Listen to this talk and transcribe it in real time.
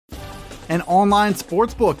An online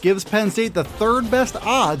sportsbook gives Penn State the third-best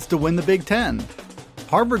odds to win the Big Ten.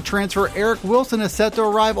 Harvard transfer Eric Wilson is set to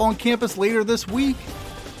arrive on campus later this week.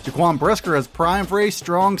 Jaquan Brisker is primed for a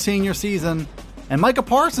strong senior season. And Micah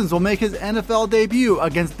Parsons will make his NFL debut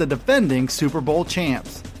against the defending Super Bowl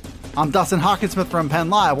champs. I'm Dustin Hawkinsmith from Penn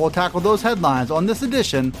Live. We'll tackle those headlines on this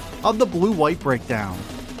edition of the Blue White Breakdown.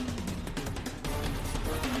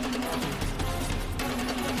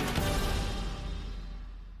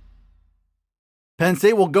 Penn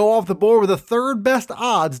State will go off the board with the third-best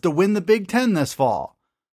odds to win the Big Ten this fall.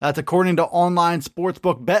 That's according to online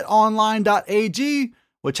sportsbook betonline.ag,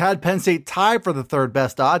 which had Penn State tied for the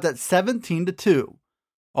third-best odds at 17-2.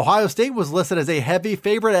 Ohio State was listed as a heavy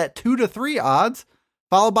favorite at 2-3 odds,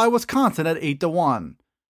 followed by Wisconsin at 8-1.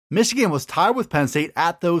 Michigan was tied with Penn State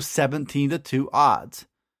at those 17-2 odds.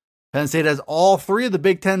 Penn State has all three of the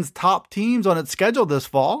Big Ten's top teams on its schedule this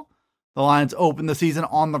fall. The Lions open the season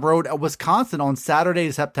on the road at Wisconsin on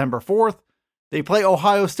Saturday, September 4th. They play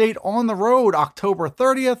Ohio State on the road October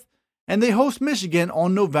 30th, and they host Michigan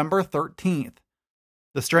on November 13th.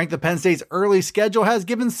 The strength of Penn State's early schedule has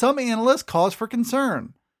given some analysts cause for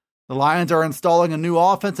concern. The Lions are installing a new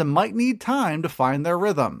offense and might need time to find their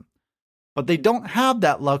rhythm. But they don't have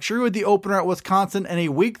that luxury with the opener at Wisconsin and a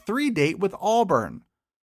Week 3 date with Auburn.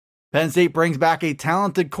 Penn State brings back a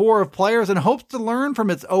talented core of players and hopes to learn from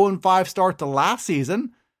its 0-5 start to last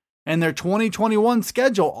season, and their 2021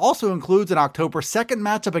 schedule also includes an October 2nd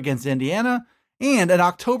matchup against Indiana and an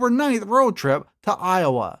October 9th road trip to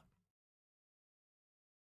Iowa.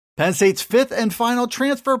 Penn State's fifth and final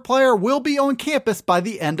transfer player will be on campus by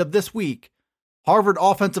the end of this week. Harvard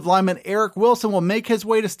offensive lineman Eric Wilson will make his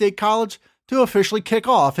way to State College to officially kick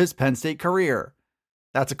off his Penn State career.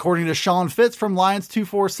 That's according to Sean Fitz from Lions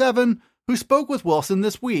 247, who spoke with Wilson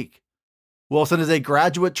this week. Wilson is a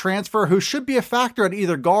graduate transfer who should be a factor at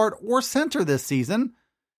either guard or center this season.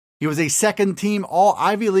 He was a second-team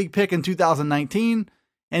All-Ivy League pick in 2019,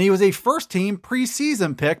 and he was a first-team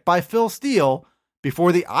preseason pick by Phil Steele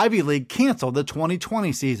before the Ivy League canceled the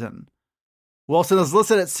 2020 season. Wilson is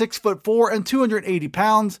listed at 6'4" and 280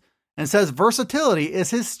 pounds and says versatility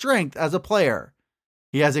is his strength as a player.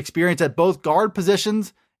 He has experience at both guard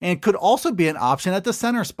positions and could also be an option at the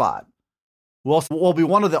center spot. Wilson will be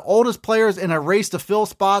one of the oldest players in a race to fill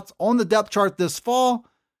spots on the depth chart this fall.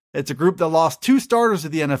 It's a group that lost two starters to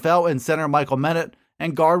the NFL in center Michael Menet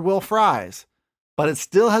and guard Will Fries, but it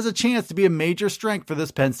still has a chance to be a major strength for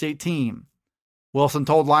this Penn State team. Wilson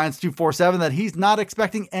told Lions 247 that he's not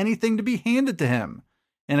expecting anything to be handed to him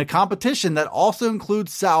in a competition that also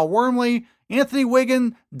includes Sal Wormley, Anthony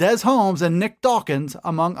Wiggin, Des Holmes, and Nick Dawkins,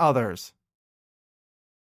 among others.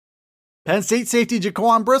 Penn State safety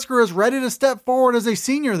Jaquan Brisker is ready to step forward as a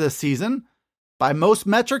senior this season. By most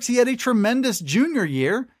metrics, he had a tremendous junior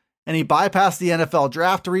year, and he bypassed the NFL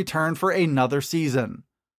draft to return for another season.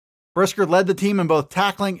 Brisker led the team in both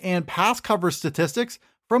tackling and pass coverage statistics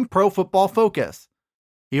from Pro Football Focus.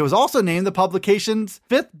 He was also named the publication's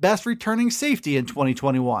 5th-best returning safety in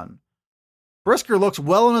 2021. Brisker looks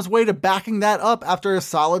well on his way to backing that up after a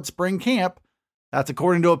solid spring camp. That's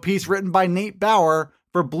according to a piece written by Nate Bauer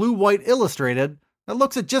for Blue White Illustrated that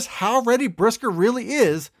looks at just how ready Brisker really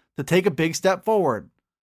is to take a big step forward.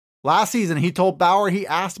 Last season, he told Bauer he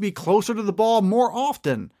asked to be closer to the ball more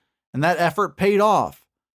often, and that effort paid off.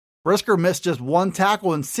 Brisker missed just one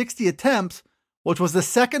tackle in 60 attempts, which was the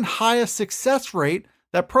second highest success rate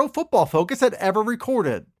that Pro Football Focus had ever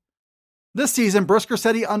recorded. This season, Brisker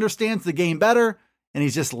said he understands the game better, and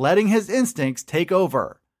he's just letting his instincts take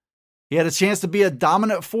over. He had a chance to be a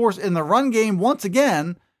dominant force in the run game once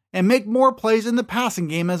again, and make more plays in the passing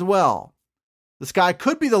game as well. The sky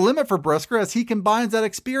could be the limit for Brisker as he combines that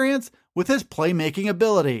experience with his playmaking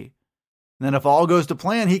ability. And then if all goes to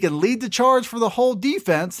plan, he can lead the charge for the whole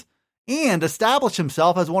defense and establish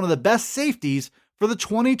himself as one of the best safeties for the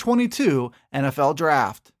 2022 NFL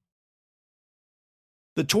Draft.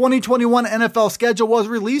 The 2021 NFL schedule was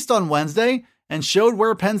released on Wednesday and showed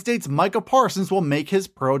where Penn State's Micah Parsons will make his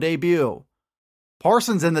pro debut.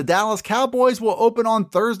 Parsons and the Dallas Cowboys will open on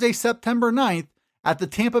Thursday, September 9th at the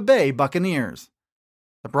Tampa Bay Buccaneers.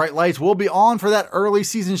 The bright lights will be on for that early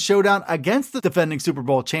season showdown against the defending Super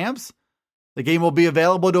Bowl champs. The game will be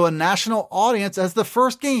available to a national audience as the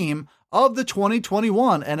first game of the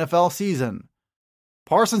 2021 NFL season.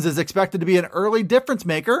 Parsons is expected to be an early difference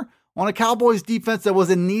maker on a Cowboys defense that was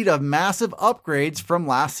in need of massive upgrades from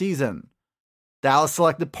last season. Dallas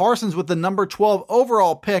selected Parsons with the number 12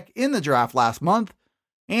 overall pick in the draft last month,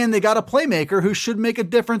 and they got a playmaker who should make a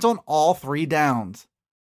difference on all three downs.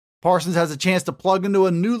 Parsons has a chance to plug into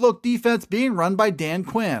a new-look defense being run by Dan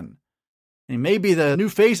Quinn. He may be the new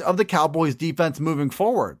face of the Cowboys defense moving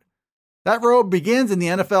forward. That road begins in the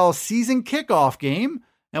NFL season kickoff game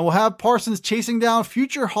and will have Parsons chasing down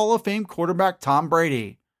future Hall of Fame quarterback Tom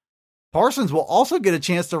Brady. Parsons will also get a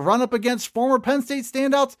chance to run up against former Penn State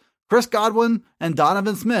standouts Chris Godwin and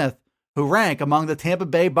Donovan Smith, who rank among the Tampa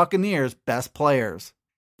Bay Buccaneers' best players.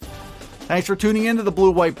 Thanks for tuning in to the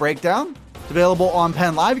Blue White Breakdown. It's available on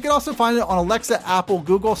Penn Live. You can also find it on Alexa, Apple,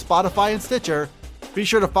 Google, Spotify, and Stitcher. Be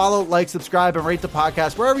sure to follow, like, subscribe, and rate the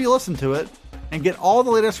podcast wherever you listen to it. And get all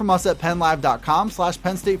the latest from us at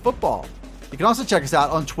PennLive.com/Penn State Football. You can also check us out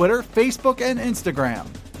on Twitter, Facebook, and Instagram.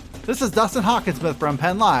 This is Dustin Hawkinsmith from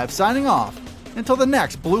Penn Live signing off until the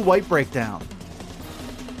next Blue White Breakdown.